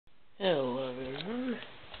Hello everyone.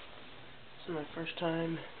 This is my first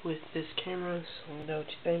time with this camera, so let me know what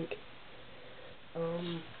you think.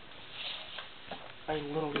 I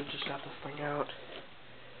literally just got this thing out.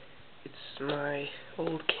 It's my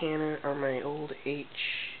old Canon, or my old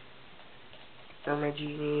my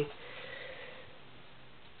Genie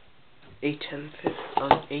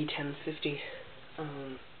A1050.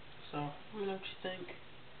 So let me know what you think.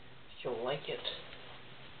 If you'll like it.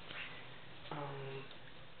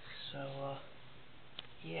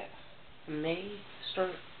 Yeah. I may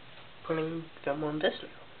start putting film on this now,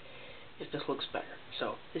 if this looks better.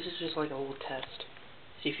 So, this is just like a little test.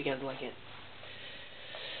 See if you guys like it.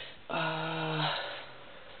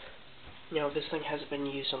 You know, this thing hasn't been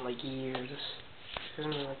used in like years. I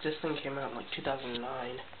mean, like, this thing came out in like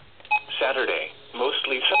 2009. Saturday,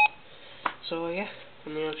 mostly So, yeah,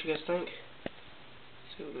 let me know what you guys think.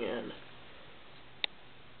 Zoom in.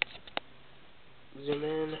 Zoom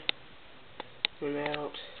in. Zoom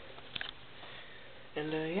out.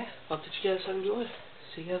 And, yeah, hope that you guys have enjoyed.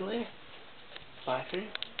 See you guys later. Bye for now.